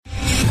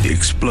The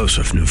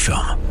explosive new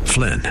film,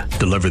 Flynn,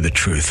 deliver the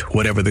truth,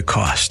 whatever the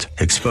cost,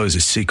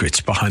 exposes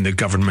secrets behind the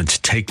government's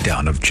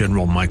takedown of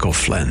General Michael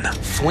Flynn.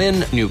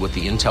 Flynn knew what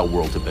the intel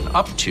world had been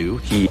up to.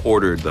 He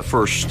ordered the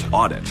first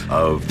audit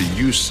of the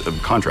use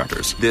of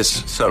contractors.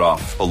 This set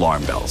off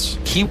alarm bells.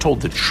 He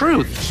told the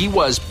truth. He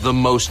was the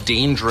most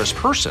dangerous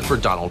person for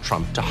Donald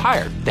Trump to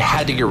hire. They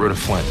had to get rid of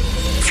Flynn.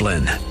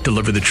 Flynn,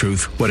 deliver the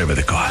truth, whatever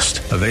the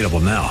cost. Available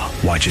now.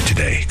 Watch it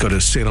today. Go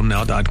to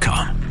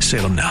salemnow.com.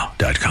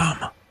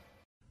 salemnow.com.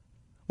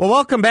 Well,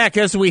 welcome back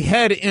as we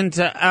head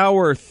into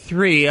Hour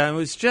 3. I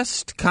was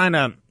just kind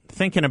of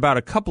thinking about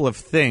a couple of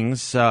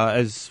things,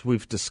 as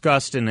we've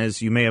discussed and as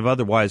you may have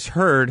otherwise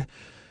heard.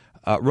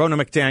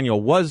 Ronna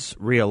McDaniel was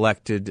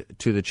reelected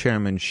to the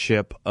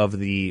chairmanship of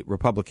the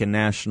Republican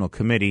National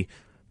Committee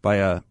by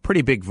a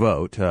pretty big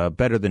vote.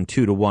 Better than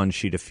 2-1,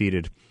 she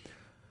defeated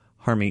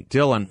Harmeet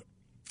Dillon.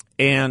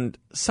 And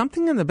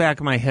something in the back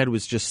of my head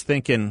was just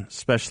thinking,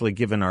 especially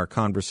given our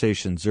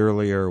conversations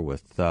earlier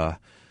with the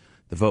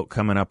vote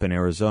coming up in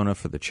Arizona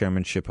for the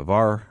chairmanship of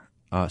our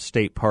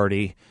state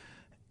party,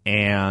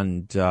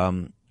 and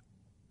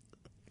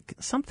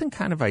something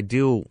kind of I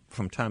do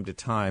from time to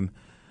time,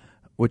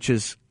 which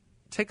is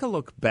take a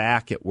look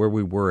back at where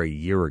we were a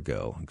year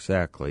ago,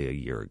 exactly a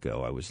year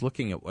ago. I was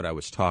looking at what I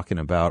was talking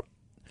about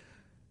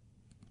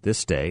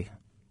this day,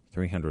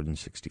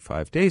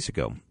 365 days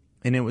ago.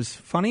 And it was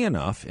funny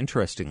enough,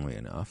 interestingly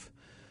enough,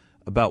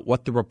 about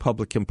what the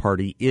Republican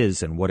Party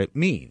is and what it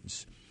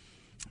means.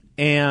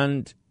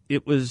 And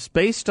it was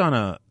based on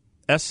an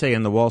essay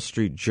in the Wall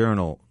Street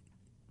Journal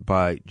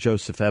by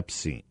Joseph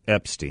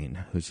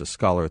Epstein, who's a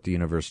scholar at the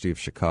University of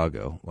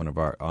Chicago,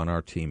 on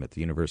our team at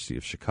the University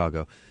of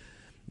Chicago.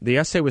 The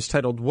essay was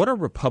titled, "What Are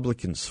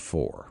Republicans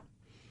For?"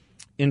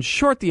 In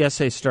short, the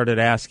essay started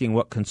asking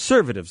what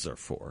conservatives are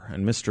for.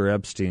 And Mr.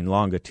 Epstein,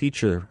 long a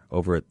teacher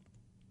over at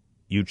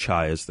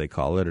UCHI, as they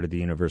call it, at the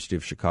University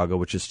of Chicago,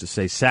 which is to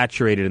say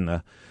saturated in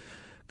the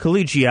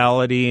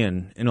collegiality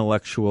and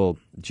intellectual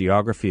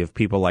geography of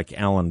people like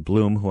Alan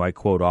Bloom, who I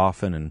quote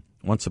often, and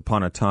once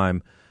upon a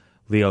time,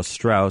 Leo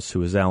Strauss, who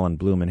was Alan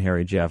Bloom and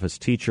Harry Jaffe's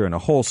teacher, and a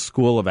whole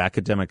school of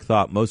academic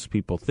thought most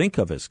people think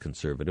of as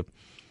conservative.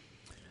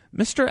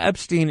 Mr.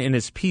 Epstein, in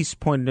his piece,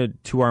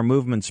 pointed to our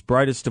movement's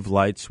brightest of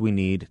lights we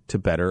need to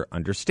better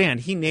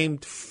understand. He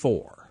named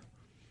 4.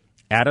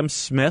 Adam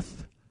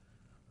Smith,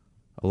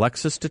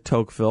 Alexis de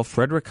Tocqueville,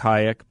 Frederick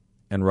Hayek,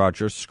 and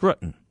Roger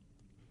Scruton.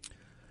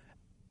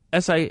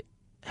 As I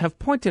have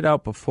pointed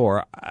out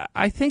before,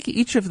 I think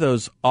each of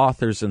those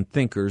authors and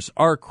thinkers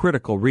are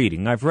critical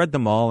reading. I've read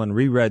them all and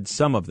reread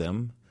some of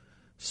them,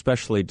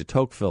 especially de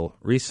Tocqueville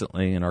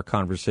recently in our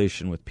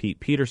conversation with Pete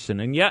Peterson.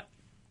 And yet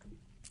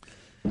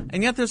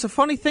there's a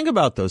funny thing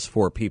about those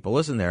 4 people,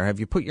 isn't there?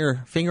 Have you put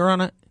your finger on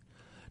it?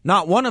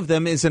 Not one of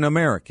them is an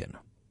American.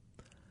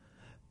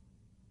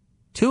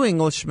 2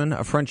 Englishmen,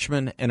 a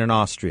Frenchman, and an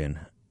Austrian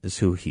is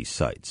who he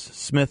cites: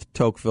 Smith,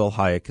 Tocqueville,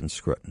 Hayek, and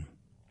Scruton.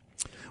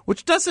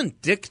 Which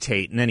doesn't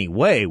dictate in any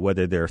way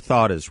whether their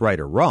thought is right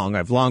or wrong.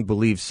 I've long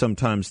believed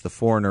sometimes the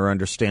foreigner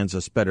understands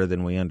us better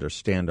than we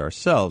understand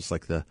ourselves,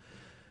 like the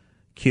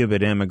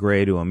Cuban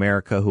emigre to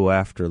America who,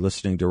 after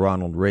listening to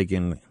Ronald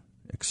Reagan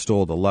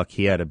extol the luck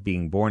he had of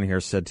being born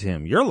here, said to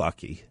him, "You're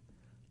lucky.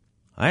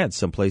 I had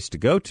some place to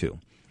go to."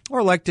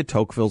 Or like de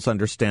Tocqueville's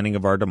understanding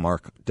of our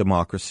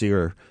democracy,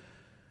 or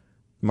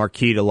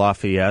Marquis de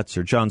Lafayette's,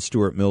 or John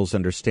Stuart Mill's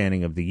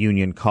understanding of the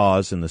Union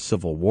cause in the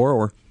Civil War,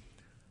 or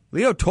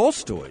Leo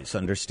Tolstoy's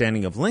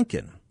understanding of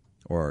Lincoln,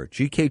 or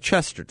G.K.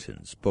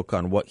 Chesterton's book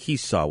on what he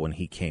saw when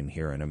he came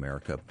here in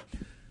America.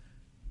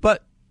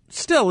 But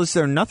still, is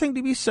there nothing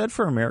to be said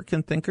for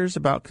American thinkers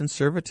about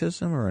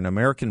conservatism or an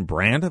American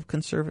brand of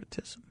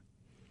conservatism?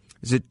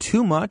 Is it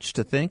too much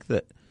to think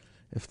that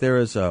if there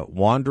is a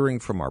wandering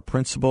from our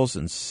principles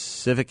in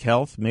civic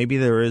health, maybe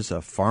there is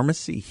a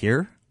pharmacy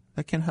here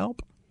that can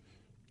help?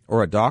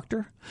 Or a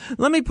doctor?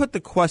 Let me put the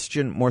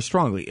question more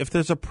strongly. If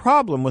there's a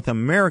problem with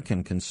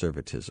American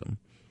conservatism,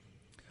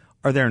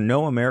 are there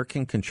no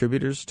American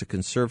contributors to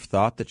conserve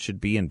thought that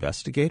should be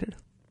investigated?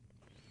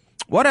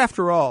 What,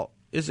 after all,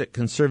 is it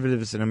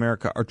conservatives in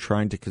America are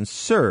trying to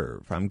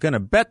conserve? I'm going to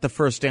bet the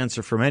first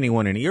answer from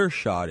anyone in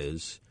earshot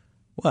is,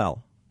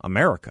 well,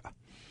 America.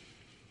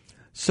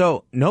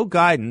 So no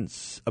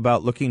guidance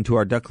about looking to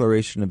our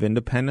Declaration of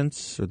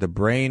Independence or the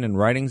brain and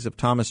writings of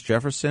Thomas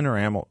Jefferson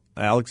or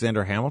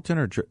Alexander Hamilton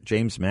or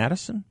James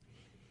Madison?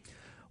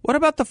 What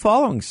about the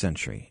following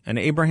century and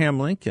Abraham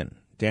Lincoln,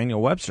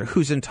 Daniel Webster,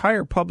 whose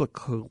entire public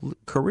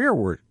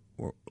career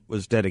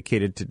was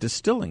dedicated to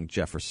distilling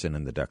Jefferson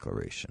and the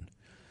Declaration?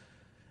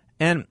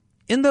 And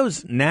in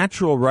those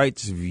natural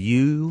rights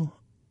view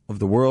of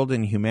the world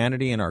and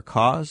humanity and our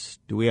cause,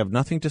 do we have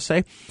nothing to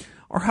say?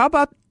 Or how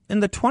about in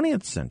the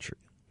 20th century?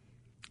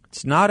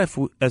 It's not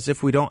as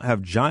if we don't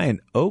have giant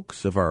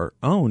oaks of our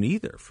own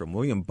either, from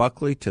William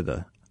Buckley to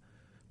the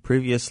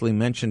previously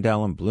mentioned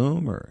Alan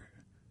Bloom or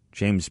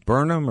James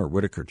Burnham or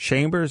Whittaker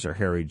Chambers or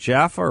Harry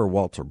Jaffa or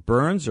Walter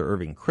Burns or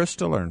Irving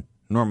Kristol or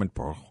Norman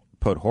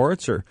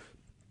Podhoretz or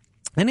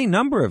any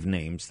number of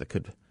names that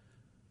could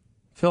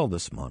fill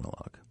this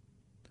monologue.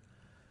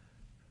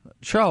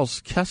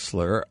 Charles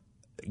Kessler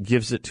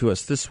gives it to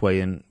us this way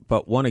in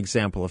but one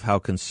example of how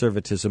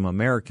conservatism,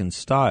 American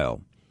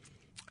style,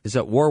 is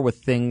at war with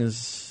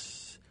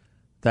things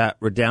that,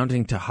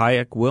 redounding to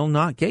Hayek, will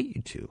not get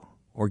you to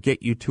or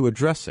get you to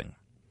addressing.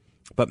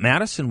 But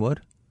Madison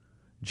would,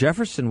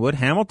 Jefferson would,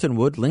 Hamilton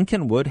would,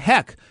 Lincoln would.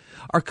 Heck,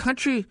 our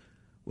country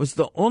was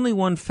the only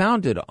one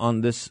founded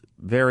on this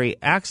very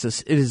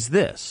axis. It is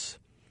this.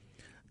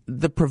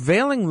 The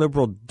prevailing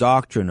liberal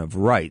doctrine of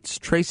rights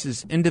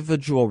traces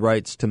individual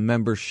rights to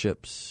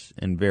memberships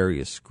in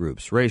various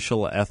groups,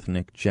 racial,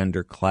 ethnic,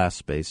 gender,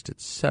 class-based,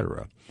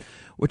 etc.,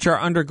 which are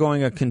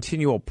undergoing a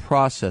continual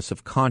process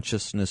of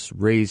consciousness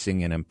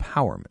raising and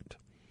empowerment.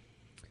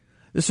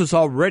 This was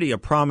already a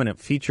prominent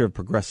feature of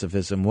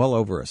progressivism well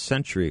over a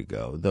century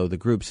ago, though the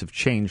groups have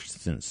changed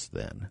since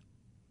then.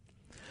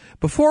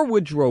 Before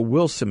Woodrow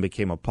Wilson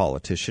became a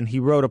politician, he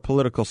wrote a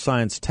political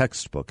science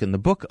textbook, and the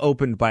book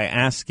opened by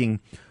asking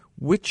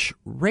which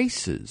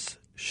races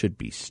should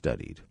be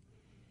studied.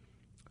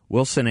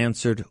 Wilson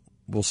answered,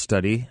 "We'll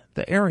study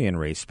the Aryan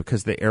race,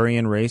 because the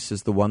Aryan race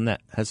is the one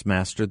that has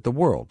mastered the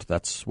world."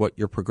 That's what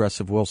your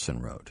progressive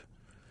Wilson wrote.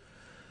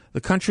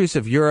 The countries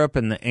of Europe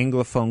and the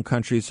Anglophone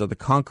countries are the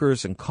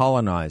conquerors and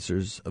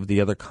colonizers of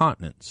the other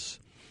continents.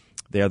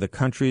 They are the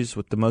countries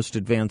with the most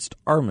advanced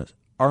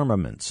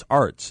armaments,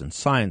 arts, and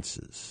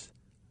sciences,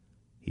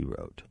 he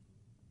wrote.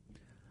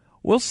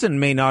 Wilson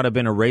may not have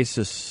been a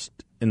racist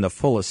in the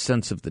fullest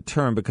sense of the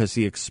term, because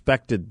he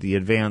expected the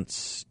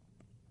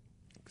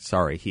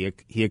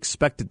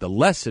expected the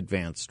less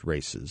advanced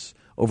races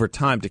over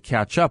time to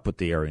catch up with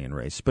the Aryan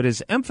race. But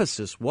his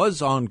emphasis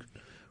was on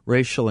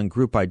racial and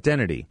group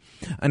identity,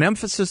 an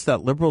emphasis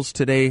that liberals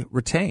today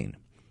retain.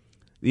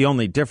 The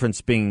only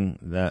difference being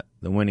that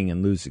the winning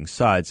and losing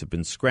sides have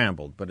been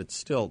scrambled, but it's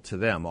still, to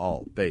them,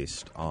 all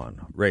based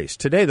on race.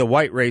 Today, the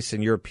white race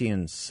and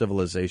European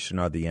civilization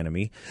are the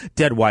enemy.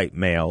 Dead white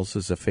males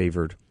is a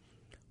favored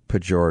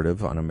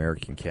pejorative on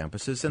American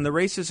campuses, and the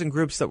races and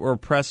groups that were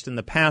oppressed in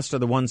the past are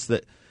the ones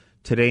that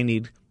today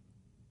need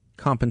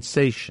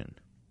compensation,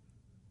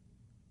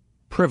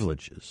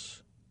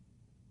 privileges,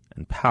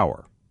 and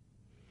power.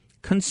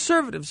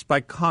 Conservatives,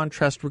 by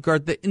contrast,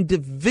 regard the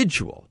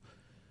individual,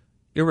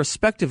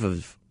 irrespective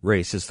of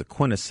race, as the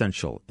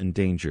quintessential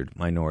endangered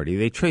minority.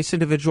 They trace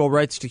individual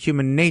rights to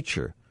human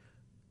nature,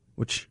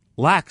 which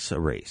lacks a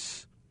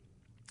race.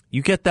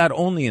 You get that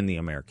only in the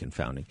American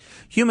founding.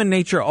 Human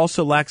nature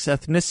also lacks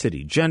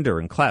ethnicity, gender,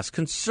 and class.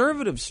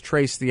 Conservatives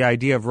trace the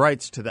idea of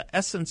rights to the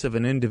essence of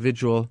an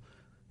individual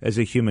as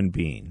a human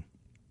being.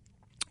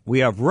 We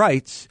have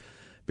rights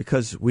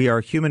because we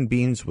are human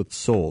beings with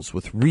souls,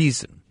 with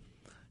reason,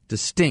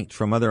 distinct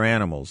from other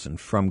animals and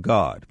from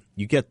God.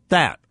 You get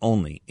that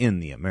only in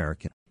the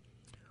American.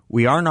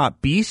 We are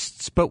not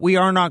beasts, but we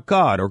are not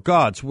God or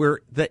gods. We're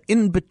the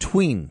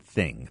in-between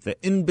thing, the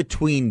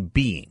in-between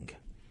being.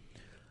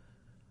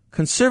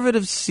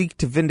 Conservatives seek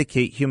to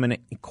vindicate human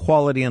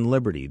equality and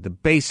liberty, the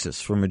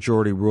basis for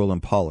majority rule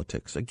in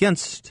politics,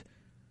 against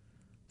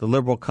the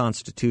liberal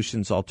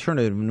constitution's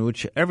alternative in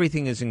which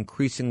everything is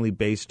increasingly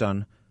based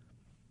on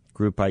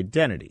group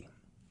identity.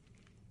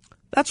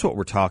 That's what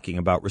we're talking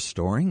about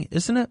restoring,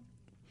 isn't it?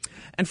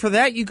 And for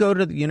that, you go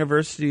to the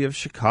University of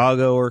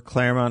Chicago or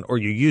Claremont, or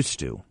you used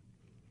to.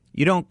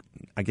 You don't,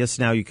 I guess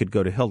now you could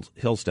go to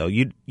Hillsdale.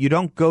 You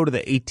don't go to the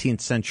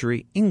 18th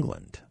century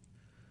England.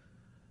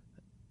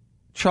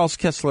 Charles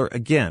Kessler,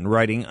 again,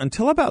 writing,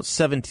 until about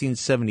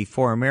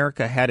 1774,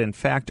 America had in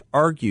fact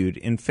argued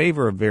in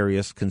favor of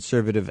various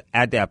conservative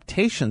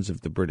adaptations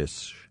of the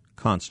British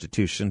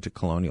Constitution to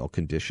colonial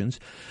conditions,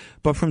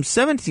 but from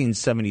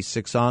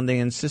 1776 on, they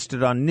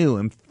insisted on new,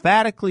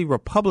 emphatically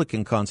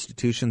Republican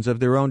constitutions of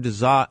their own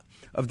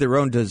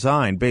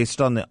design,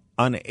 based on the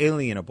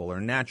unalienable or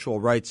natural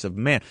rights of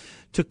man.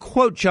 To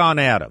quote John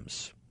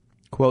Adams,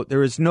 quote,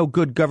 "There is no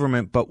good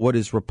government but what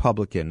is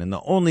Republican, and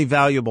the only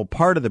valuable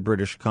part of the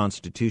British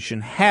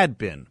Constitution had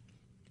been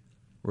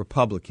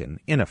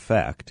Republican in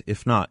effect,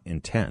 if not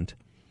intent."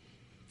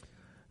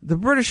 The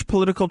British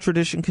political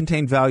tradition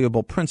contained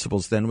valuable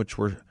principles then which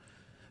were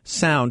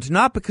sound,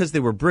 not because they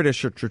were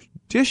British or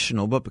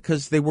traditional, but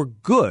because they were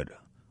good,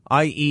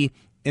 i.e.,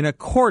 in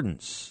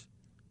accordance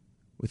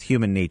with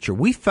human nature.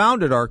 We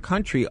founded our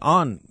country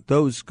on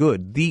those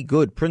the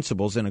good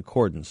principles in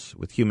accordance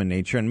with human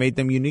nature, and made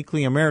them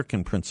uniquely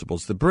American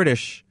principles. The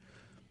British,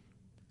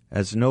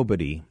 as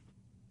nobody,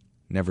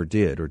 never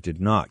did or did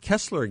not.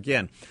 Kessler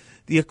again,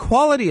 the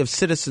equality of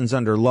citizens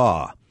under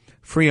law,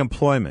 free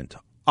employment,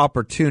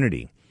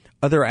 opportunity,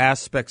 other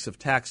aspects of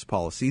tax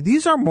policy,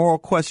 these are moral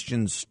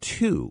questions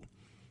too,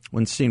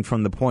 when seen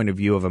from the point of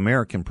view of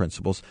American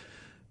principles.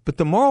 But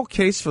the moral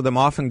case for them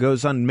often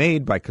goes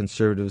unmade by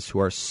conservatives who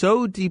are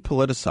so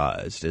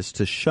depoliticized as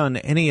to shun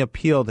any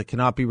appeal that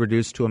cannot be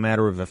reduced to a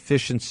matter of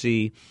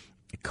efficiency,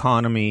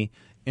 economy,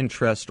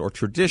 interest, or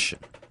tradition.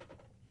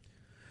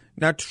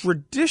 Now,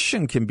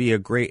 tradition can be a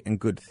great and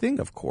good thing,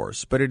 of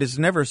course, but it is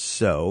never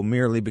so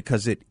merely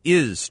because it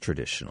is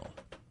traditional.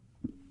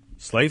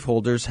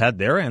 Slaveholders had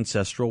their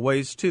ancestral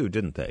ways too,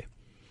 didn't they?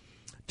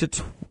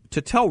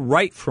 to tell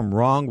right from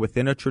wrong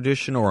within a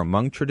tradition or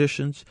among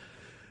traditions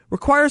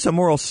requires a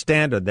moral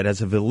standard that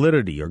has a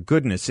validity or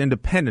goodness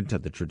independent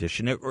of the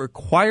tradition. It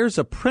requires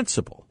a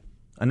principle,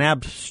 an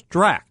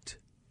abstract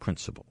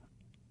principle.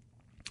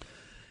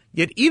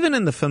 Yet even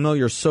in the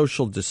familiar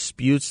social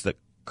disputes that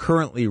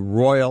currently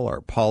roil our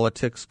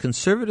politics,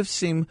 conservatives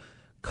seem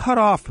cut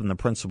off from the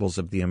principles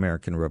of the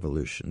American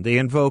Revolution. They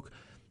invoke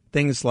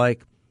things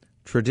like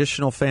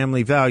traditional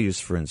family values,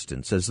 for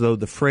instance, as though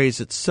the phrase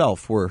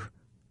itself were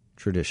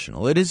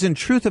traditional. It is in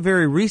truth a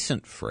very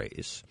recent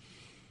phrase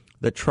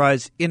that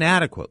tries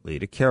inadequately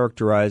to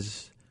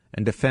characterize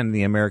and defend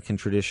the American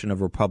tradition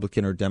of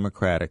Republican or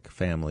Democratic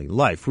family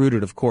life,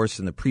 rooted, of course,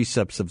 in the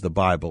precepts of the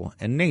Bible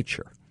and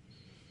nature.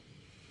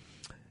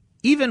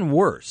 Even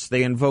worse,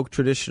 they invoke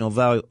traditional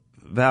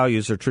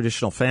values or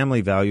traditional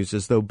family values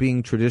as though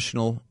being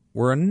traditional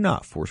were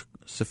enough, were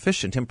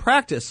sufficient. In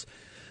practice,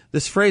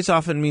 this phrase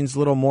often means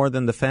little more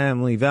than the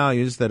family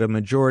values that a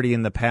majority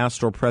in the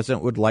past or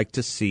present would like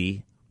to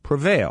see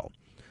prevail.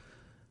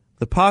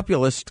 The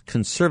populist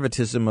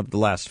conservatism of the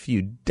last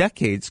few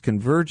decades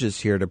converges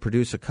here to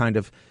produce a kind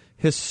of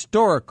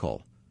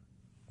historical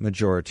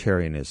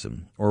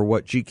majoritarianism, or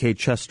what G.K.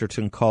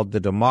 Chesterton called the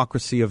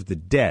democracy of the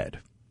dead.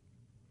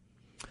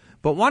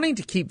 But wanting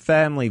to keep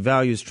family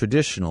values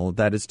traditional,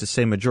 that is to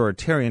say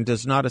majoritarian,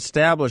 does not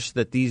establish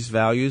that these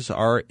values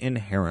are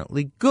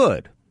inherently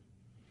good.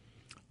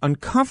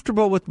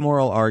 Uncomfortable with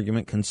moral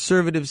argument,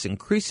 conservatives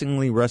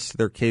increasingly rest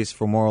their case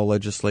for moral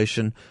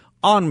legislation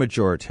on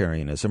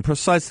majoritarianism,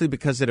 precisely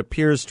because it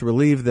appears to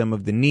relieve them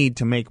of the need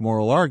to make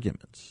moral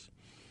arguments.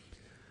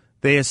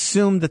 They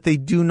assume that they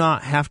do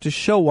not have to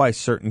show why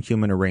certain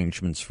human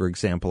arrangements, for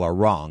example, are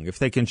wrong, if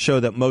they can show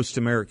that most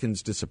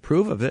Americans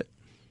disapprove of it.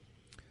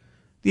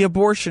 The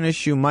abortion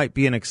issue might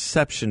be an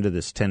exception to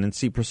this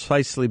tendency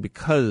precisely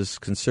because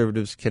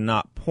conservatives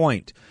cannot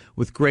point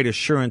with great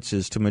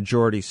assurances to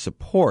majority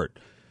support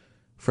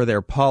for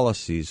their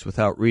policies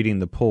without reading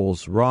the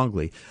polls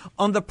wrongly.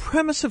 On the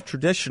premise of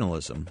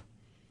traditionalism,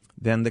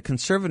 then, the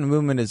conservative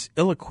movement is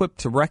ill-equipped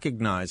to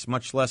recognize,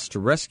 much less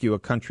to rescue, a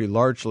country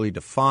largely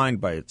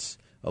defined by its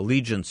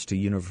allegiance to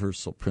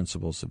universal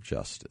principles of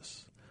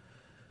justice.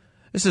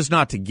 This is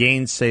not to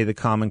gainsay the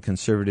common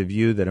conservative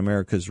view that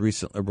America's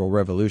recent liberal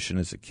revolution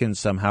is akin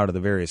somehow to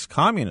the various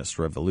communist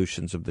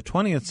revolutions of the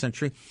 20th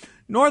century,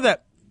 nor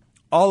that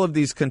all of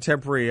these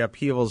contemporary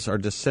upheavals are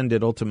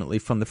descended ultimately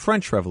from the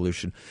French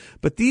Revolution.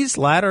 But these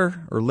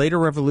latter or later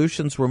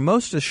revolutions were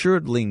most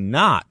assuredly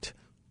not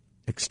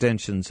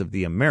extensions of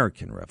the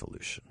American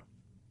Revolution.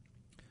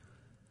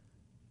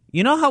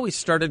 You know how we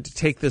started to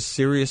take this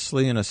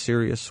seriously in a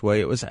serious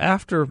way? It was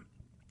after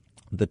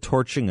the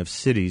torching of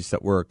cities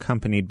that were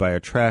accompanied by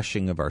a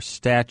trashing of our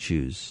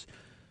statues,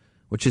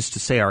 which is to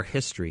say our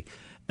history,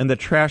 and the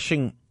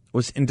trashing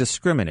was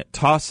indiscriminate.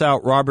 Toss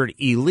out Robert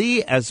E.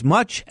 Lee as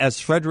much as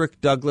Frederick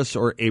Douglass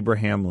or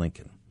Abraham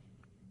Lincoln.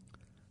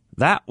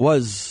 That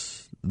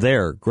was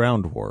their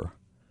ground war.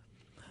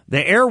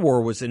 The air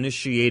war was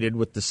initiated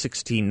with the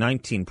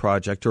 1619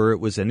 Project, or it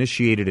was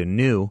initiated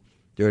anew.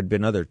 There had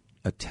been other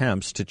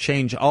attempts to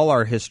change all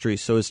our history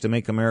so as to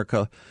make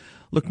America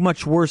look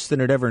much worse than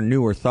it ever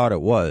knew or thought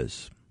it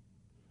was.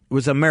 It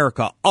was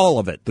America, all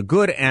of it, the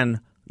good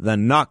and the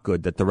not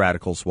good, that the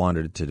radicals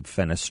wanted to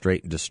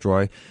defenestrate and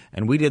destroy,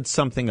 and we did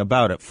something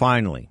about it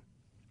finally.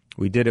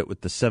 We did it with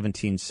the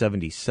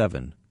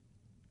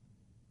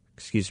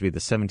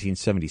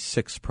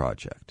 1776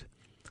 Project.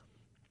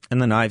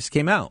 And the knives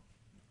came out,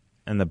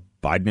 and the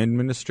Biden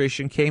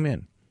administration came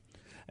in.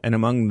 And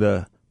among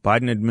the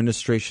Biden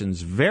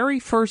administration's very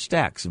first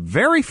acts,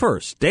 very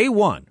first, day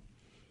one,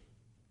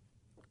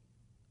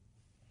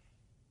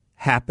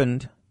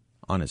 happened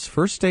on his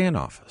first day in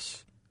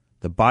office.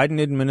 The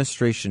Biden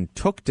administration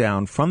took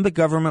down from the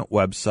government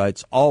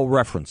websites all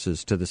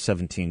references to the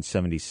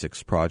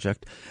 1776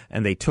 Project,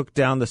 and they took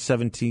down the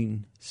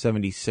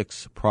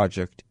 1776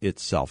 Project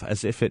itself,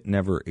 as if it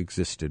never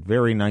existed.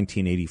 Very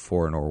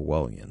 1984 and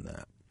Orwellian,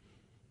 that.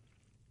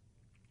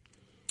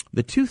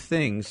 There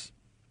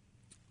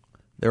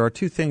are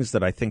two things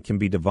that I think can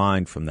be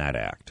divined from that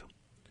act.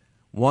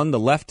 One, the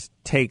left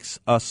takes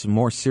us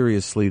more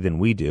seriously than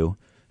we do,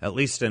 at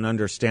least in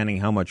understanding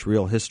how much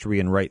real history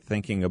and right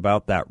thinking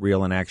about that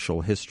real and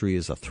actual history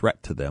is a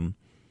threat to them.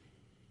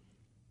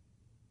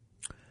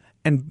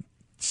 And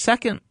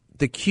second,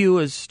 the cue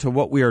as to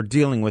what we are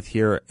dealing with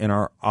here in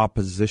our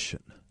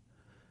opposition.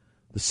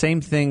 The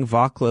same thing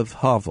Václav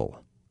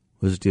Havel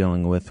was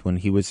dealing with when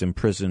he was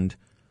imprisoned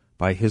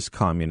by his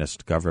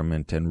communist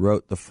government and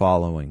wrote the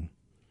following: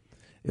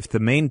 "If the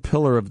main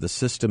pillar of the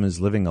system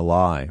is living a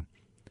lie,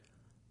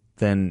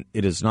 then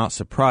it is not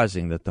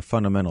surprising that the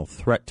fundamental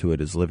threat to it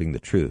is living the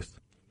truth,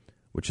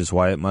 which is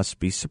why it must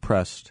be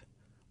suppressed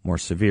more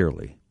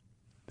severely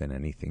than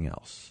anything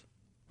else."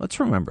 Let's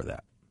remember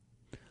that.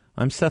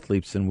 I'm Seth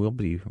Leibson. We'll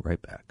be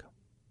right back.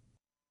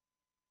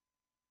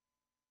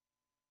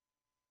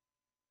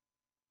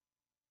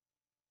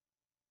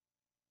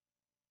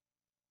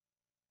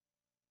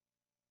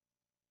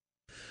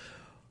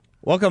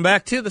 Welcome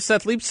back to the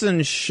Seth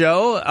Leibsohn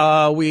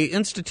Show. We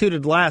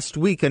instituted last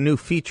week a new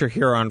feature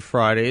here on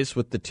Fridays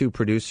with the two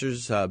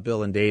producers,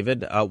 Bill and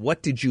David.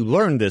 What did you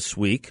learn this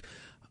week?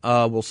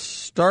 We'll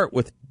start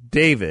with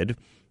David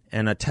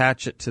and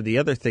attach it to the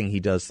other thing he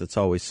does that's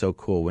always so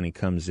cool when he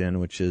comes in,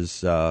 which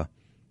is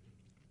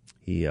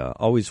he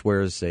always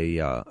wears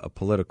a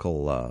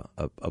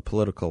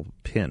political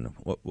pin.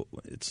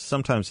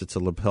 Sometimes it's a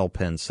lapel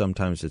pin,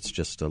 sometimes it's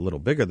just a little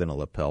bigger than a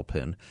lapel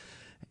pin.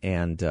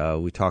 And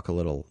we talk a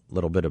little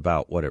bit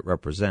about what it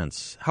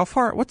represents.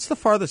 What's the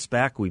farthest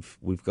back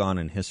we've gone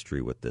in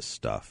history with this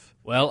stuff?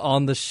 Well,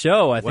 on the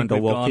show, I think Wendell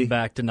we've Willkie? gone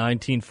back to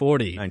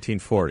 1940.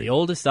 1940. The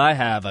oldest I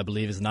have, I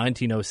believe, is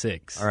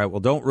 1906. All right. Well,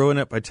 don't ruin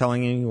it by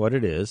telling you what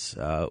it is.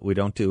 We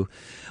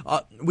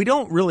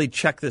don't really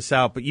check this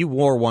out, but you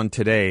wore one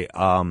today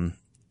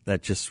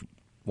that just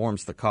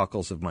warms the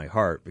cockles of my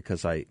heart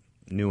because I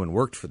knew and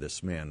worked for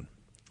this man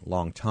a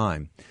long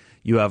time.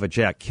 You have a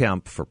Jack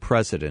Kemp for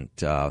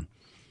president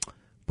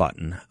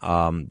button.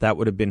 That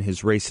would have been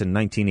his race in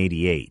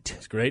 1988.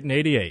 It's great in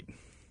 88.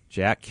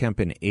 Jack Kemp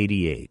in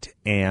 88.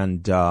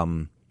 And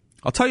I'll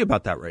tell you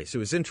about that race. It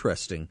was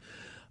interesting.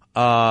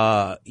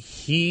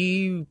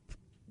 He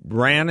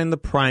ran in the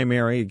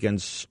primary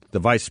against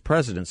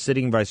the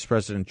sitting Vice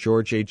President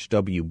George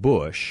H.W.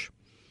 Bush.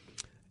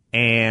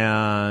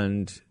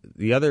 And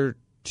the other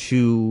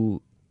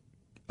two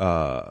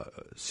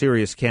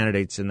serious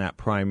candidates in that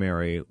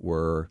primary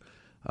were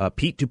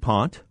Pete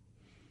DuPont,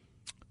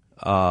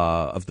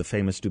 of the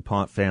famous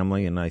DuPont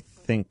family, and I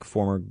think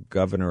former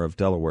governor of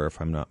Delaware, if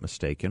I'm not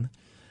mistaken,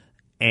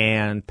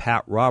 and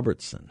Pat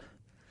Robertson.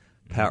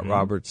 Pat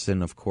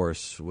Robertson, of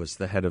course, was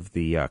the head of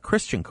the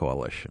Christian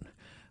Coalition,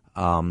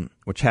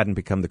 which hadn't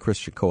become the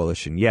Christian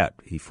Coalition yet.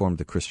 He formed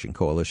the Christian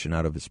Coalition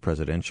out of his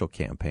presidential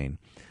campaign.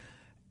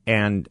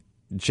 And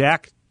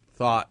Jack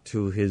thought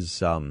to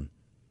his,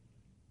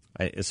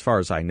 as far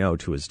as I know,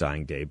 to his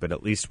dying day, but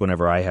at least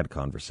whenever I had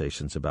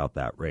conversations about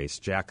that race,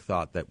 Jack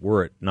thought that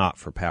were it not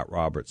for Pat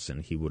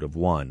Robertson, he would have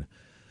won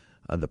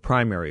the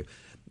primary.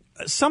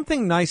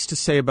 Something nice to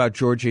say about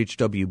George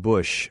H.W.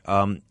 Bush.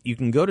 You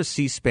can go to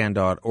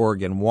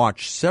cspan.org and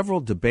watch several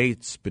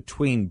debates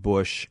between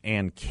Bush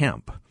and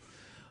Kemp.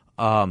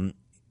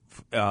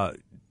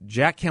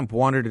 Jack Kemp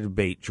wanted to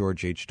debate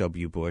George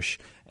H.W. Bush,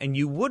 and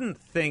you wouldn't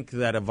think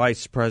that a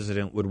vice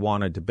president would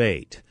want to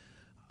debate.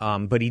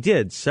 But he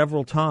did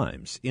several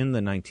times in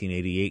the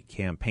 1988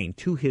 campaign.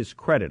 To his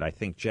credit, I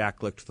think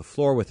Jack licked the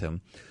floor with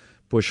him.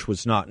 Bush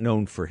was not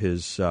known for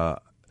his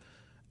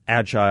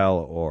agile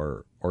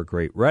or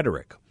great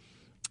rhetoric,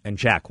 and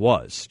Jack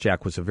was.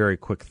 Jack was a very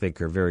quick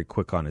thinker, very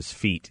quick on his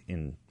feet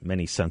in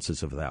many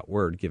senses of that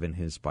word, given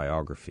his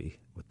biography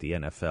with the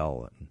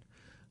NFL. And,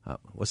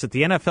 was it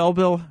the NFL,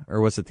 Bill,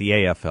 or was it the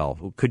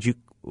AFL?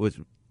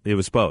 It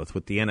was both,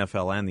 with the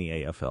NFL and the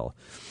AFL.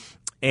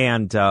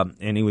 And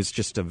he was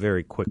just a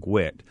very quick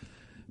wit.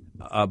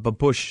 But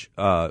Bush,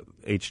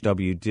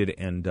 H.W., did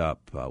end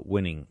up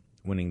winning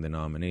the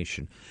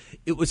nomination.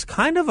 It was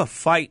kind of a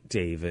fight,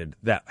 David,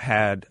 that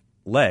had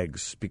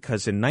legs,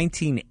 because in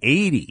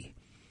 1980,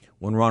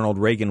 when Ronald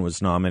Reagan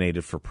was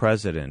nominated for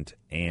president,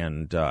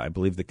 and I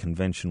believe the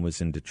convention was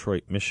in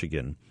Detroit,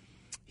 Michigan,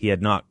 he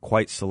had not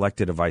quite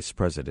selected a vice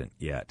president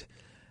yet.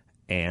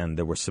 And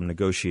there were some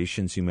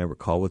negotiations, you may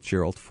recall, with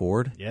Gerald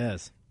Ford.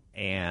 Yes.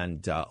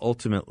 And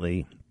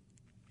ultimately,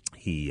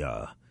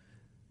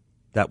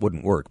 that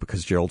wouldn't work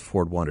because Gerald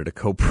Ford wanted a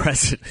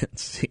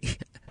co-presidency.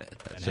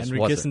 And Henry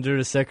Kissinger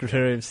as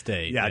Secretary of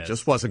State. Yeah, yes. It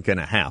just wasn't going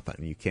to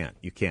happen. You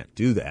can't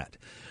do that.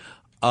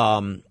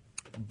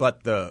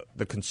 But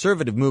the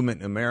conservative movement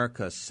in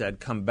America said,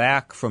 come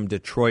back from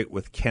Detroit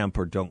with Kemp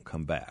or don't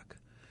come back.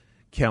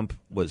 Kemp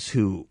was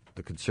who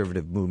the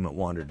conservative movement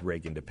wanted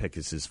Reagan to pick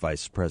as his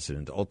vice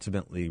president.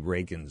 Ultimately,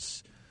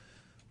 Reagan's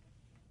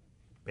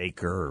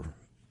Baker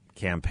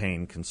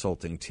campaign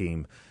consulting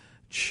team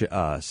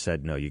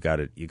said, no, you got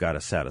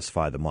to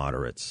satisfy the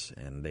moderates,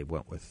 and they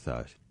went with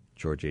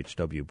George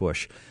H.W.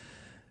 Bush.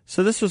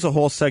 So this was a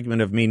whole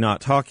segment of me not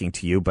talking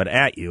to you, but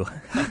at you.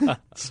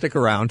 Stick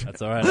around.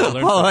 That's all right.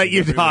 I'll let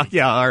you talk.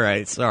 Yeah, all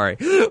right. Sorry.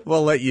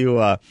 We'll let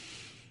you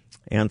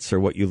answer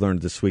what you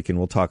learned this week, and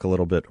we'll talk a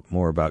little bit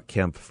more about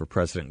Kemp for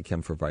president and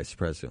Kemp for vice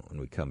president when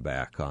we come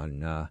back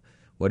on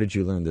What Did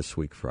You Learn This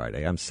Week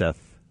Friday. I'm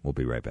Seth. We'll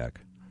be right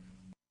back.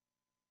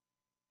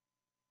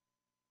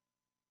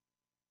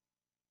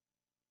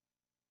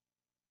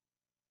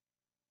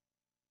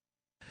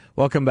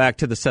 Welcome back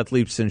to the Seth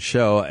Leibsohn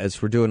Show,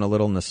 as we're doing a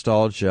little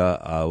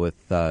nostalgia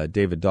with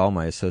David Dahl,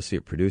 my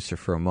associate producer,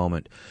 for a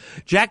moment.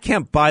 Jack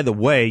Kemp, by the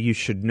way, you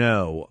should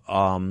know,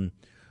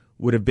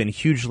 would have been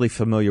hugely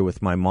familiar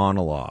with my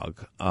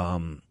monologue.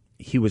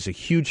 He was a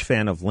huge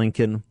fan of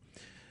Lincoln.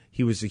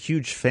 He was a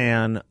huge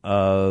fan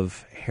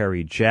of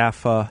Harry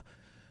Jaffa.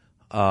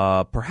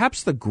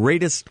 Perhaps the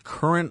greatest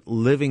current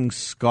living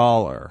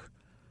scholar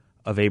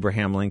of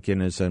Abraham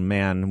Lincoln is a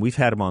man, we've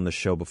had him on the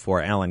show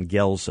before, Alan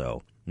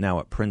Gelzo, now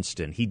at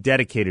Princeton. He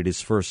dedicated his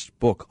first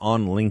book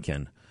on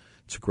Lincoln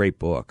It's a great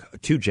book,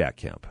 to Jack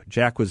Kemp.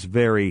 Jack was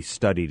very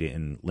studied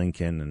in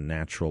Lincoln and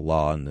natural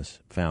law and this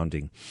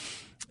founding,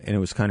 and it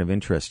was kind of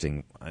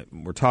interesting.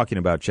 We're talking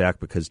about Jack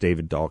because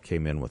David Dahl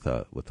came in with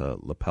a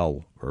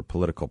lapel or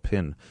political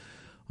pin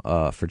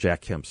for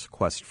Jack Kemp's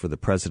quest for the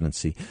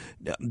presidency.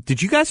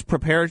 Did you guys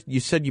prepare?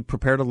 You said you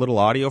prepared a little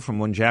audio from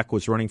when Jack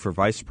was running for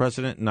vice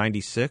president in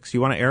 '96.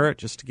 You want to air it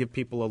just to give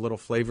people a little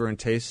flavor and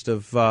taste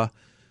of the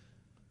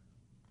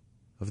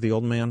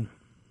old man?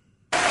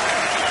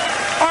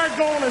 Our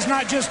goal is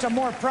not just a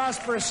more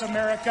prosperous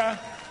America,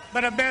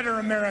 but a better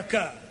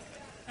America.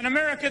 An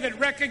America that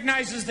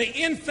recognizes the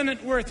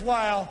infinite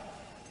worthwhile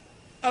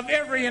of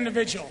every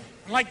individual.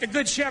 Like the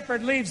Good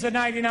Shepherd leaves the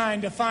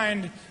 99 to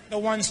find the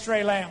one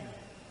stray lamb.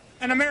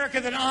 An America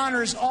that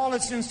honors all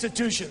its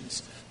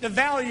institutions, the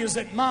values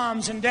that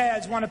moms and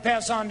dads want to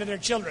pass on to their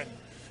children.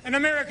 An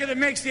America that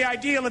makes the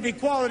ideal of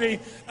equality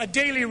a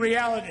daily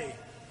reality.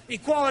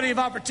 Equality of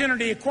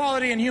opportunity,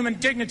 equality in human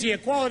dignity,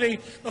 equality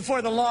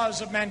before the laws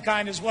of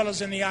mankind as well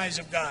as in the eyes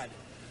of God.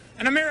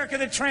 An America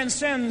that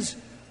transcends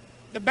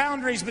the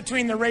boundaries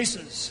between the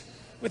races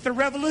with the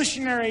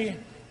revolutionary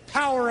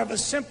power of a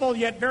simple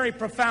yet very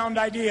profound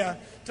idea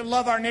to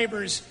love our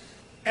neighbors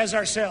as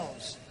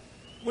ourselves.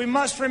 We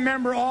must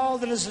remember all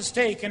that is at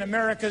stake in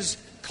America's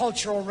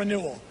cultural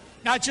renewal,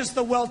 not just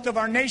the wealth of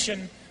our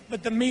nation,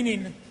 but the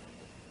meaning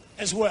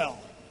as well.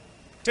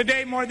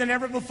 Today, more than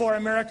ever before,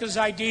 America's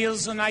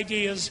ideals and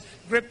ideas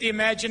grip the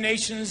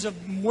imaginations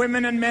of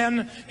women and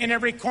men in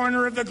every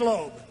corner of the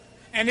globe.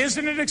 And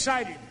isn't it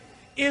exciting?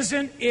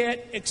 Isn't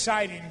it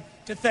exciting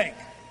to think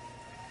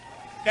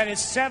that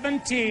it's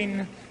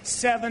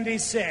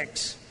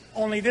 1776,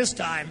 only this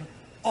time,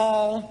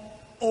 all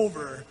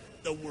over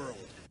the world?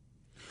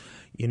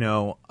 You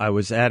know, I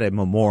was at a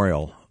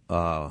memorial.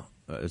 I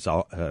was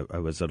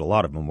at a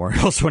lot of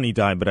memorials when he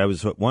died, but I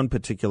was at one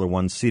particular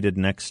one seated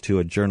next to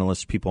a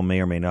journalist people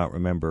may or may not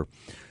remember,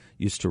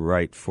 used to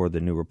write for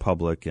the New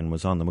Republic and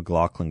was on the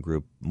McLaughlin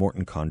Group,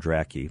 Morton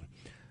Kondracki.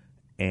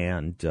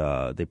 And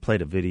they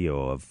played a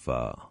video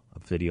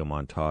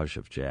montage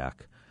of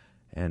Jack.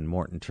 And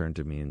Morton turned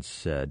to me and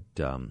said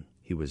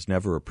he was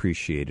never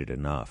appreciated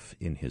enough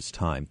in his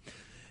time.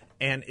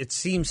 And it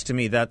seems to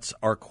me that's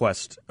our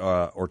quest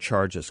or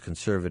charge as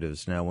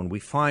conservatives now. When we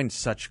find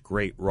such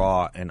great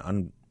raw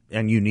and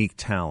unique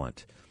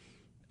talent,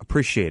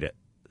 appreciate it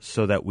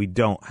so that we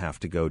don't have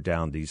to go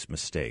down these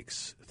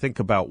mistakes. Think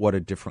about what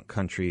a different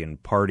country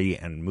and party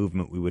and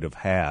movement we would have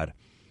had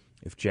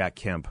if Jack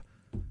Kemp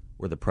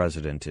were the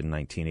president in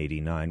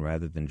 1989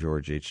 rather than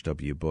George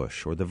H.W.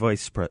 Bush or the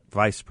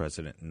vice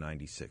president in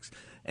 96.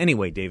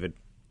 Anyway, David,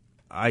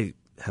 I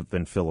have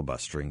been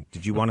filibustering.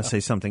 Did you want to say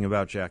something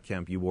about Jack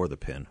Kemp? You wore the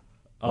pin.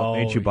 What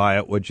made you buy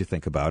it? What did you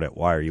think about it?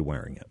 Why are you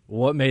wearing it?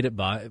 What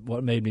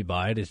made me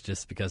buy it is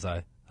just because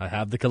I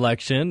have the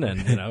collection,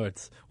 and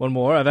it's one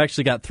more. I've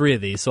actually got 3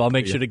 of these, so I'll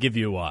make sure to give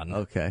you one.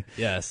 Okay.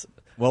 Yes.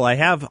 Well, I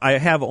have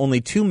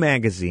only 2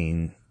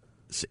 magazine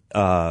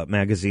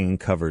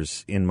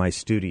covers in my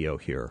studio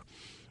here,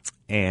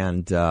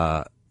 and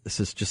this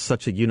is just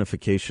such a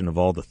unification of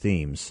all the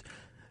themes.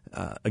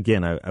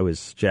 Again, I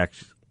was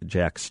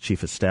Jack's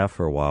chief of staff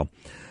for a while,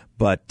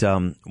 but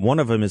one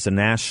of them is a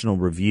National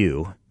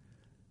Review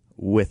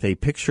with a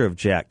picture of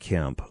Jack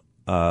Kemp,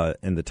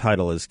 and the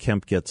title is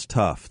Kemp Gets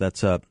Tough.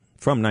 That's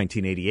from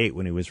 1988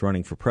 when he was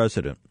running for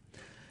president.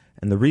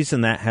 And the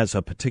reason that has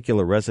a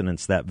particular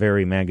resonance, that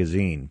very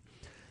magazine,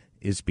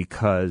 is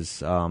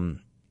because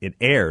it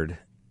aired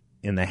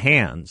in the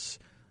hands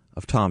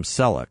of Tom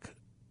Selleck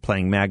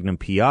playing Magnum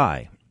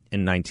P.I.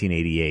 in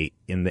 1988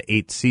 in the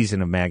 8th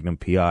season of Magnum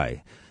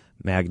P.I.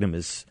 Magnum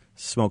is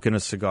smoking a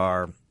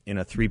cigar in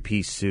a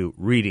 3-piece suit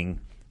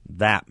reading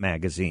that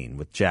magazine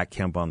with Jack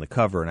Kemp on the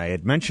cover. And I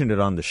had mentioned it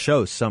on the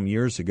show some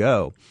years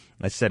ago.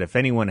 I said if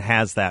anyone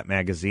has that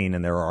magazine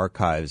in their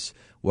archives,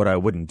 what I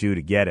wouldn't do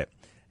to get it.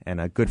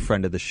 And a good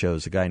friend of the show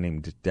is a guy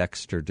named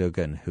Dexter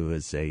Dugan, who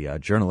is a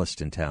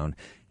journalist in town.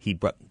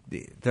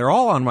 They're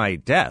all on my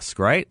desk,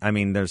 right? I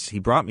mean, he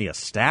brought me a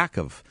stack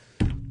of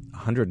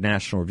 100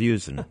 National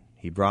Reviews, and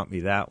he brought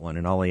me that one.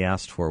 And all he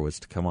asked for was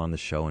to come on the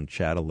show and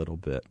chat a little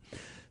bit.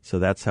 So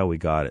that's how we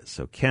got it.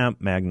 So Kemp,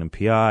 Magnum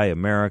P.I.,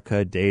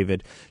 America,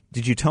 David.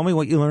 Did you tell me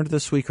what you learned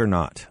this week or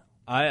not?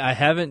 I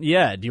haven't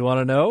yet. Do you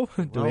want to know?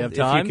 Do we have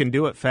time? If you can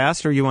do it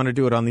fast, or you want to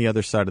do it on the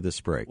other side of this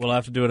break? We'll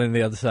have to do it on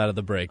the other side of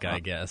the break, I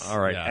guess. All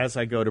right. Yeah. As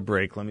I go to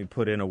break, let me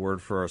put in a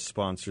word for our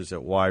sponsors at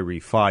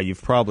YRefi.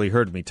 You've probably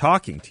heard me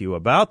talking to you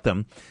about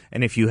them.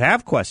 And if you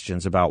have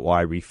questions about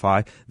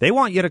YRefi, they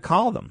want you to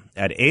call them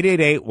at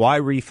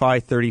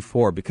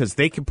 888-YRefi-34 because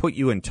they can put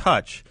you in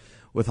touch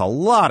with a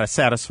lot of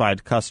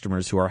satisfied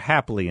customers who are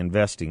happily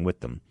investing with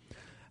them.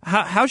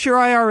 How's your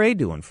IRA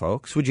doing,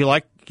 folks? Would you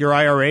like your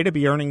IRA to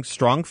be earning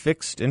strong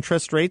fixed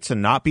interest rates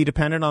and not be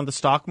dependent on the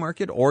stock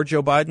market or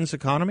Joe Biden's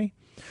economy?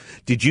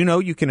 Did you know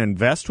you can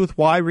invest with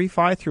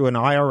YRefi through an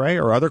IRA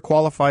or other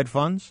qualified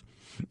funds?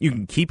 You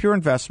can keep your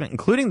investment,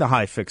 including the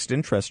high fixed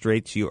interest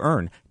rates you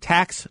earn,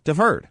 tax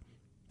deferred.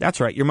 That's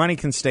right. Your money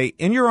can stay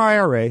in your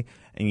IRA,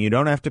 and you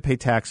don't have to pay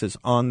taxes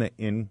on the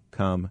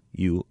income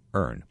you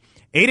earn.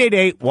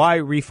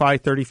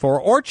 888-YREFI34,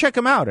 or check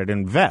them out at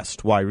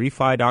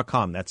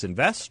investyrefy.com. That's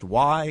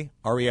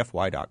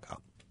investyrefy.com.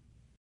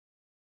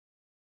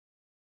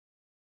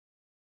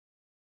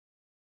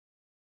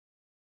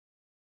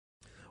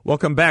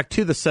 Welcome back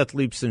to the Seth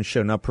Leibsohn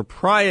Show. Now,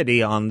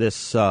 propriety on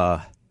this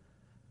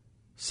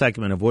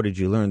segment of What Did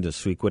You Learn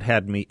This Week would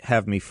have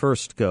me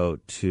first go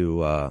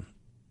to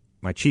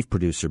my chief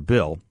producer,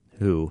 Bill,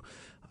 who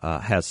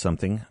has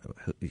something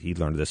he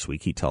learned this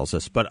week, he tells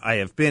us. But I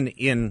have been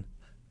in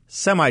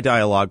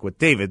semi-dialogue with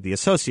David, the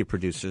associate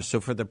producer. So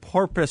for the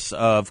purpose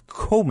of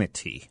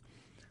comity,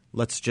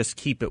 let's just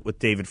keep it with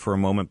David for a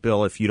moment.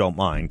 Bill, if you don't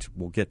mind,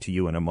 we'll get to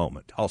you in a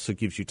moment. Also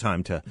gives you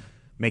time to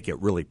make it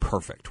really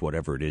perfect,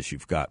 whatever it is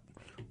you've got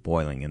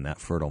boiling in that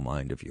fertile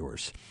mind of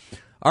yours.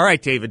 All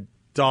right, David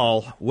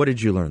Dahl, what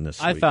did you learn this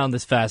week? I found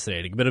this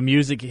fascinating, a bit of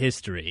music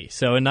history.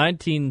 So in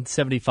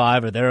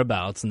 1975 or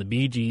thereabouts, and the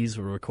Bee Gees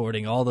were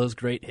recording all those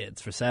great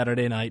hits for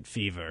Saturday Night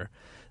Fever,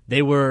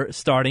 they were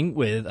starting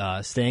with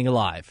Staying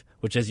Alive,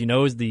 which, as you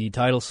know, is the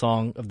title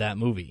song of that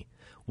movie.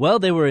 Well,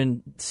 they were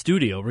in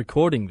studio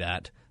recording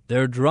that.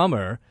 Their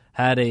drummer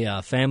had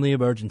a family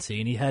emergency,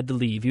 and he had to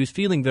leave. He was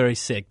feeling very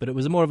sick, but it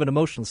was more of an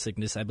emotional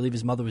sickness. I believe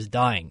his mother was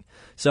dying.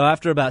 So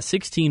after about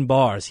 16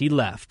 bars, he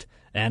left.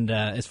 And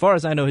as far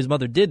as I know, his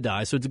mother did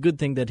die, so it's a good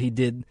thing that he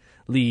did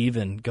leave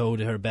and go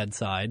to her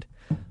bedside.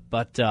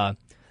 But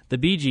the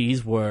Bee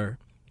Gees were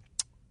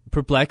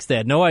perplexed. They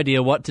had no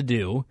idea what to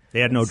do. They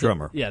had no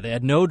drummer. Yeah, they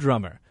had no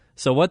drummer.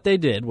 So what they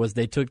did was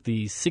they took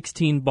the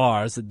 16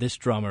 bars that this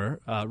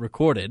drummer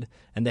recorded,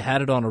 and they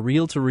had it on a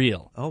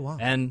reel-to-reel. Oh, wow.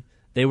 And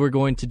they were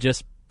going to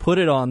just put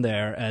it on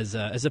there as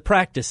a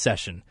practice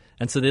session.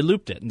 And so they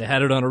looped it, and they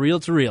had it on a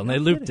reel-to-reel, and they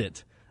looped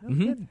it.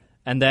 Mm-hmm.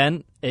 And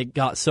then it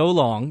got so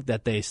long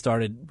that they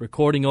started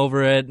recording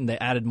over it, and they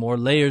added more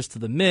layers to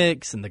the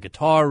mix and the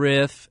guitar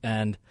riff,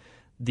 and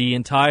the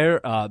entire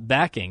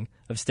backing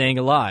of Staying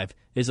Alive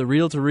is a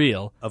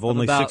reel-to-reel of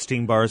only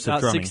 16 bars of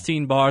drumming.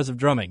 16 bars of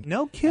drumming.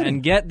 No kidding.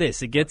 And get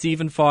this, it gets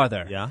even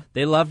farther. Yeah.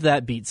 They loved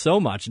that beat so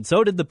much, and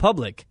so did the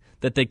public,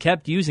 that they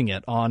kept using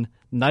it on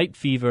Night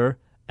Fever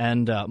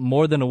and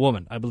More Than a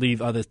Woman, I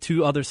believe, are the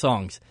two other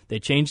songs. They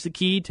changed the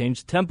key,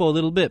 changed the tempo a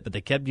little bit, but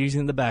they kept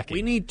using the backing.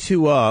 We need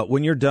to,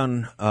 when you're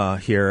done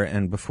here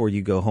and before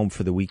you go home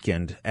for the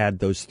weekend, add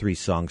those 3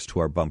 songs to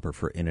our bumper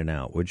for In and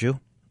Out, would you?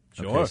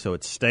 Sure. Okay, so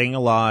it's Staying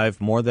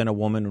Alive, More Than a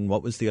Woman, and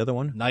what was the other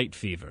one? Night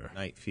Fever.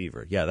 Night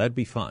Fever. Yeah, that'd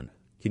be fun.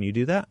 Can you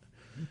do that?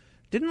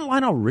 Didn't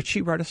Lionel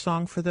Richie write a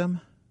song for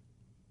them?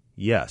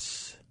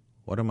 Yes.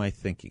 What am I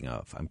thinking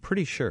of? I'm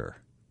pretty sure.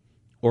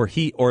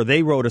 Or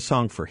they wrote a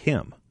song for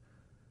him.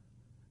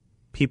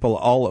 People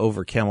all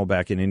over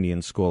Camelback and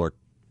Indian School are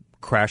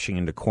crashing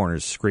into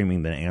corners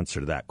screaming the answer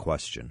to that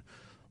question.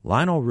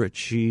 Lionel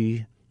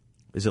Richie,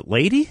 is it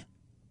Lady?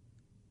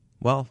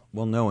 Well,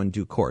 we'll know in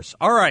due course.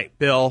 All right,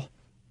 Bill.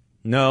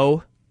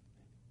 No,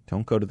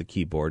 don't go to the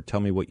keyboard. Tell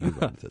me what you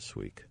learned this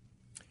week.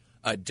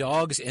 A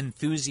dog's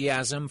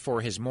enthusiasm for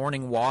his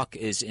morning walk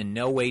is in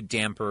no way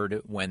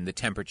dampened when the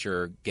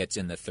temperature gets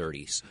in the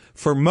 30s.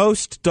 For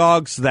most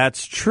dogs,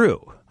 that's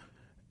true.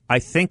 I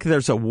think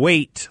there's a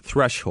weight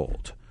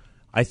threshold.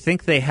 I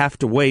think they have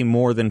to weigh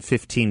more than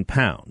 15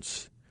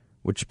 pounds,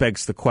 which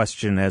begs the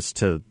question as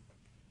to,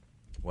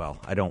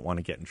 well, I don't want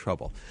to get in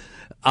trouble.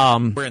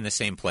 We're in the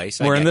same place.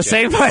 We're in the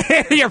same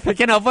place. You're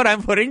picking up what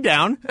I'm putting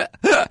down.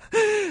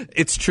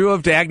 It's true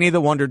of Dagny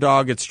the Wonder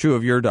Dog. It's true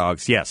of your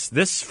dogs. Yes,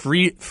 this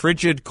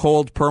frigid,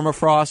 cold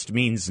permafrost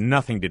means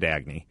nothing to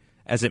Dagny,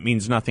 as it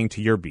means nothing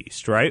to your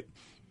beast, right?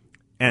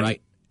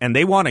 Right. And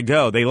they want to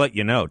go. They let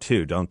you know,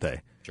 too, don't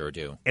they? Sure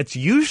do. It's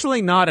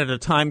usually not at a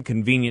time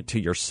convenient to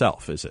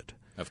yourself, is it?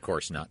 Of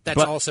course not.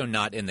 That's also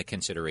not in the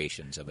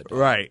considerations of a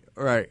dog.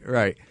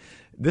 Right.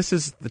 This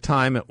is the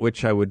time at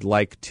which I would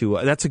like to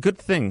that's a good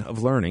thing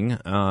of learning,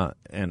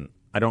 and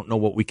I don't know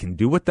what we can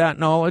do with that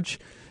knowledge,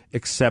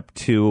 except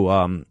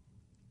to,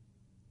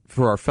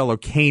 for our fellow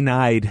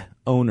canine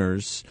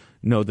owners,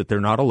 know that they're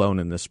not alone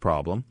in this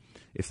problem,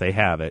 if they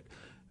have it,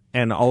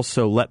 and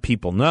also let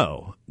people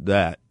know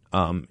that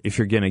if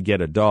you're going to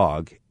get a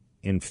dog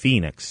in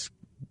Phoenix,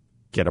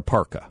 get a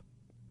parka.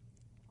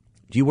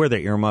 Do you wear the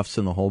earmuffs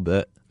in the whole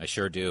bit? I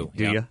sure do.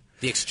 Do you?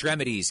 The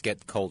extremities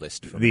get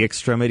coldest. The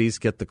extremities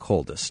get the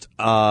coldest.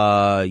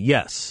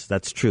 Yes,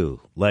 that's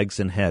true. Legs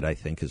and head, I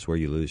think, is where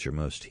you lose your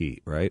most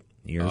heat, right?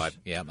 Ears.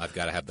 I've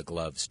got to have the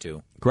gloves,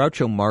 too.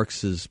 Groucho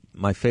Marx is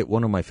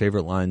one of my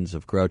favorite lines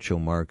of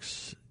Groucho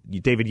Marx.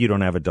 David, you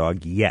don't have a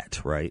dog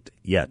yet, right?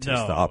 Yet is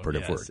the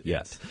operative word.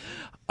 Yes.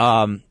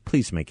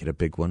 Please make it a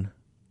big one.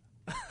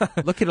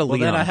 Look at a Well, Leon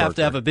then I have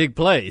to have a big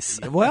place.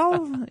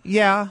 Well,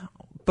 yeah,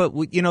 but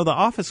the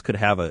office could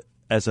have it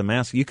as a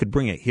mask. You could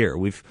bring it here.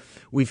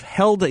 We've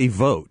held a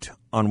vote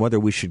on whether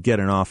we should get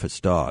an office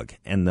dog,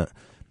 and the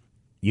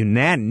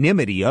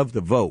unanimity of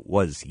the vote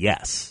was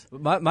yes.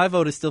 My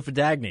vote is still for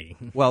Dagny.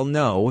 Well,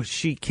 no,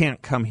 she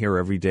can't come here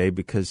every day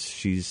because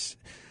she's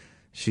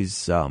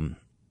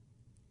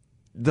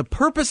the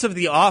purpose of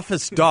the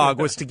office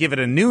dog was to give it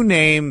a new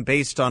name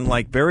based on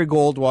like Barry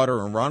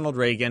Goldwater and Ronald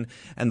Reagan,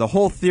 and the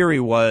whole theory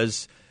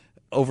was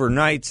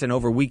overnights and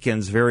over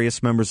weekends,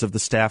 various members of the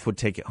staff would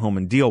take it home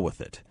and deal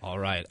with it. All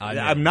right.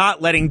 I'm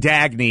not letting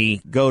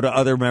Dagny go to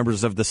other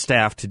members of the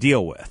staff to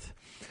deal with.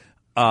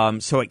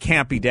 So it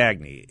can't be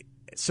Dagny.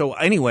 So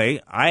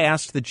anyway, I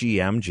asked the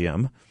GM,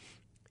 Jim,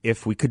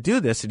 if we could do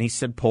this, and he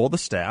said, pull the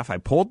staff. I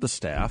pulled the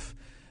staff.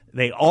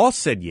 They all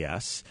said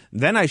yes.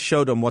 Then I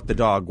showed them what the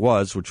dog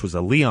was, which was a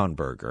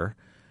Leonberger,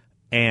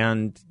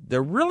 and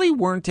there really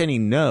weren't any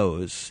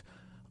no's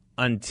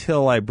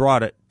until I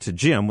brought it to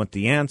Jim with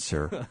the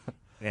answer,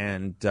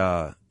 and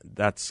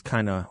that's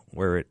kind of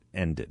where it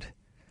ended.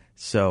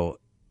 So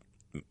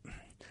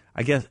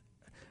I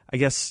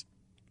guess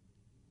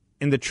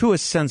in the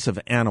truest sense of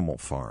Animal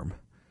Farm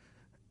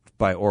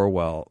by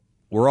Orwell,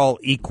 we're all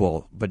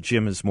equal, but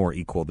Jim is more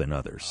equal than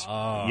others.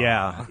 Oh.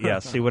 Yeah.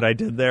 See what I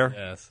did there?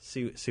 Yes.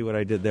 See what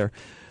I did there?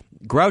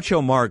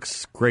 Groucho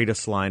Marx's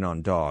greatest line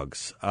on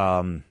dogs.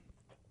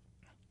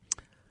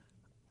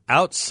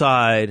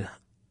 Outside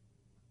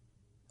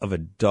of a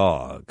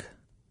dog,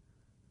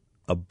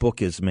 a book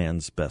is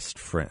man's best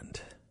friend.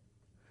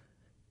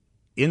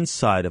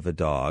 Inside of a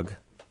dog,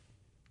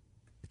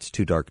 it's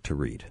too dark to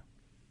read.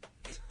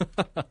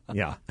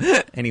 Yeah.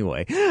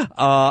 Anyway.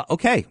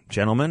 Okay,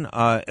 gentlemen.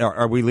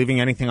 Are we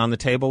leaving anything on the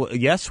table?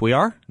 Yes, we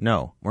are?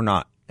 No, we're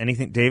not.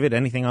 Anything, David,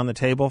 anything on the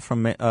table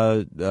from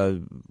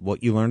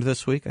what you learned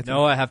this week?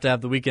 No, I have to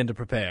have the weekend to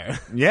prepare.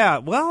 Yeah,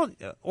 well,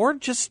 or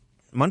just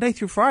Monday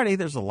through Friday.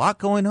 There's a lot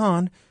going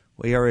on.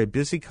 We are a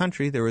busy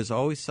country. There is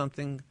always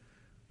something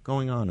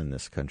going on in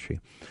this country.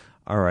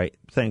 All right.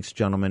 Thanks,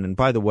 gentlemen. And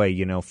by the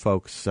way,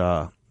 folks,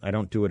 I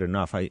don't do it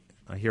enough. I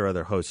hear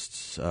other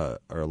hosts are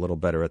a little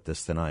better at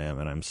this than I am,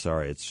 and I'm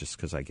sorry. It's just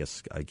because I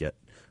guess I get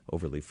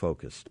overly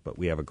focused. But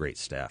we have a great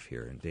staff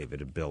here, and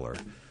David and Bill are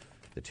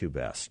the two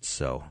best.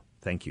 So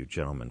thank you,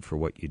 gentlemen, for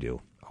what you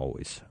do.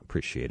 Always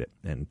appreciate it.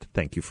 And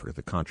thank you for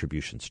the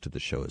contributions to the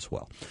show as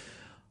well.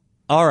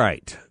 All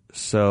right.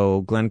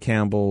 So Glenn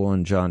Campbell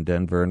and John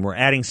Denver, and we're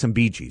adding some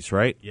Bee Gees,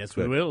 right? Yes,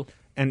 Good. we will.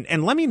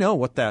 And let me know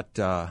what that.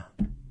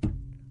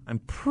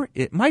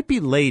 It might be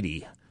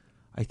Lady.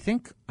 I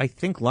think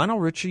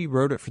Lionel Richie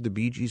wrote it for the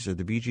Bee Gees, or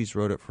the Bee Gees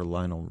wrote it for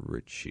Lionel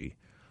Richie,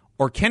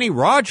 or Kenny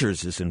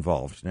Rogers is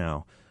involved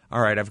now.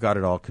 All right, I've got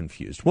it all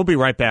confused. We'll be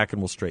right back,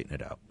 and we'll straighten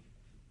it out.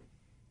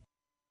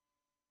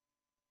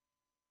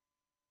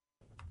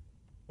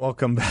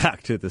 Welcome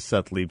back to the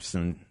Seth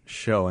Leibsohn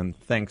Show, and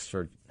thanks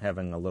for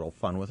having a little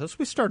fun with us.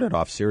 We started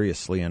off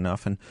seriously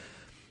enough, and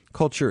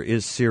culture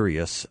is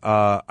serious.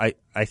 I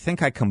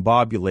think I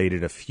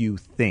combobulated a few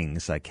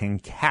things. I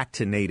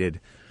concatenated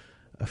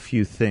a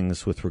few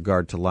things with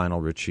regard to Lionel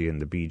Richie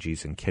and the Bee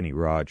Gees and Kenny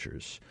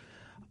Rogers.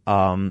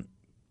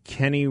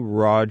 Kenny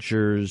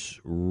Rogers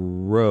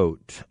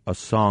wrote a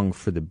song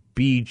for the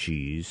Bee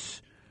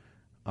Gees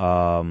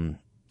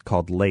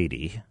called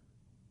Lady.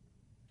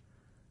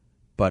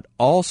 But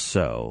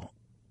also,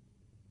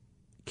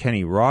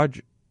 Kenny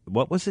Rogers,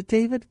 what was it,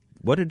 David?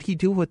 What did he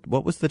do with,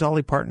 what was the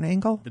Dolly Parton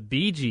angle? The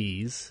Bee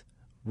Gees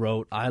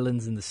wrote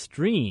Islands in the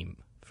Stream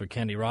for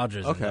Kenny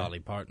Rogers and Dolly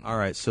Parton. All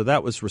right, so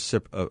that was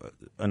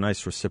a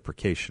nice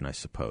reciprocation, I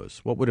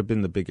suppose. What would have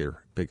been the bigger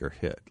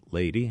hit,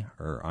 Lady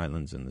or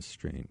Islands in the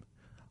Stream?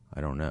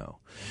 I don't know.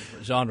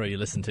 What genre you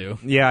listen to.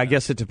 Yeah, I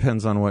guess it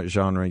depends on what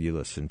genre you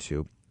listen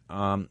to.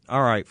 All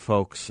right,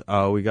 folks,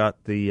 we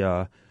got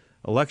the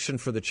election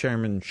for the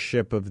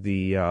chairmanship of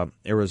the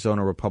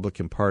Arizona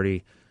Republican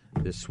Party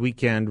this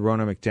weekend.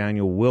 Ronna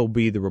McDaniel will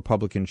be the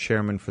Republican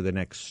chairman for the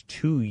next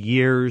 2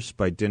 years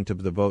by dint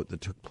of the vote that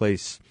took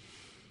place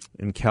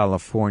in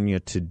California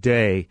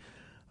today.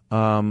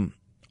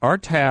 Our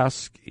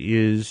task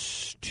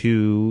is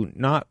to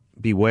not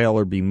bewail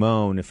or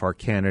bemoan if our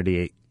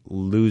candidate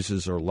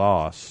loses or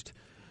lost.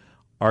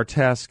 Our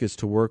task is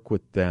to work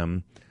with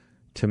them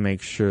to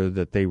make sure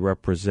that they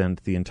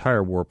represent the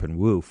entire warp and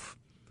woof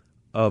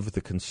of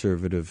the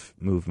conservative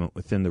movement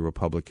within the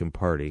Republican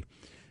Party.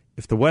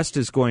 If the West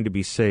is going to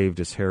be saved,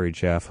 as Harry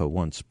Jaffa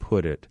once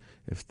put it,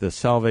 if the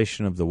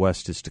salvation of the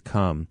West is to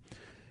come,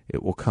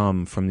 it will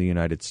come from the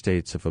United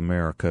States of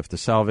America. If the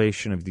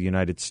salvation of the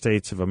United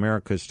States of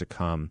America is to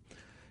come,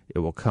 it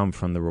will come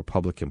from the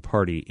Republican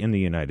Party in the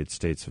United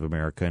States of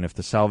America. And if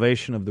the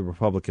salvation of the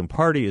Republican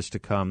Party is to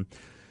come,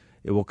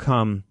 it will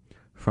come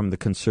from the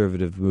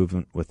conservative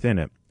movement within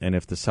it. And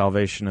if the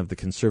salvation of the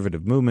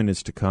conservative movement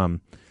is to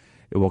come,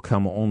 it will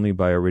come only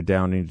by a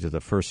redounding to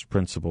the first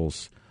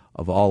principles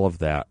of all of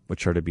that,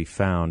 which are to be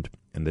found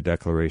in the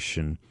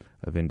Declaration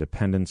of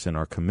Independence and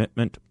our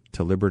commitment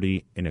to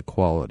liberty and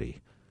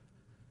equality.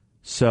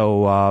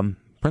 So,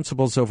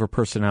 principles over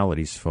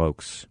personalities,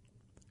 folks.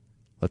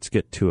 Let's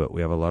get to it.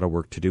 We have a lot of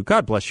work to do.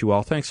 God bless you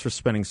all. Thanks for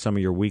spending some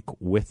of your week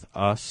with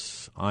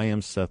us. I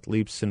am Seth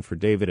Leibsohn for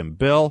David and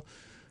Bill.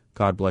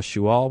 God bless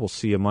you all. We'll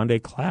see you Monday.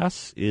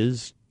 Class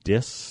is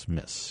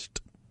dismissed.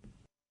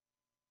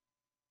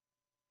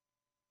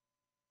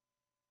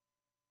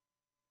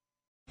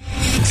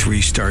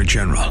 3-star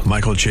general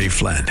Michael J.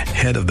 Flynn,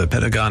 head of the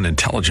Pentagon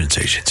Intelligence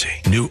Agency,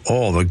 knew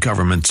all the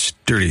government's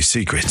dirty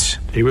secrets.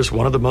 He was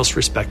one of the most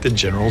respected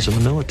generals in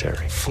the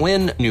military.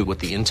 Flynn knew what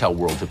the intel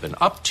world had been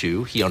up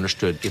to. He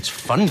understood its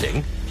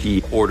funding.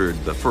 He ordered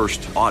the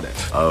first audit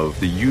of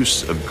the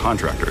use of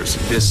contractors.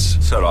 This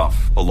set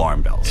off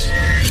alarm bells.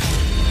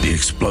 The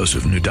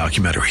explosive new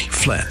documentary,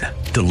 Flynn,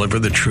 Deliver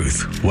the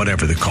Truth,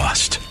 Whatever the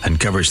Cost,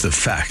 uncovers the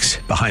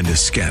facts behind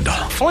this scandal.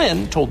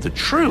 Flynn told the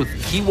truth.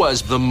 He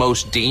was the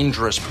most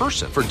dangerous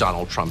person for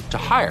Donald Trump to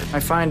hire. I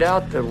find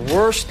out the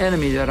worst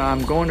enemy that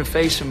I'm going to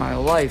face in my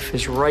life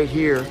is right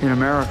here in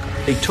America.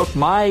 They took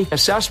my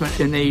assessment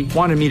and they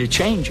wanted me to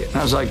change it. And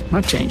I was like, I'm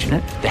not changing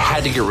it. They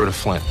had to get rid of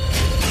Flynn.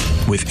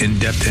 With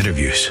in-depth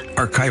interviews,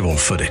 archival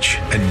footage,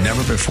 and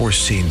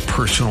never-before-seen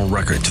personal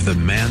records of the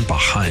man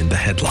behind the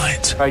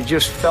headlines. I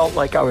just felt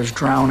like I was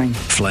drowning.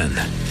 Flynn,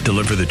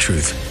 Deliver the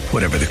Truth,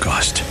 Whatever the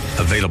Cost.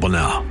 Available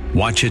now.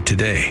 Watch it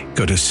today.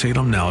 Go to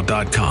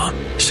salemnow.com.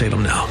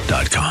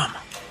 salemnow.com.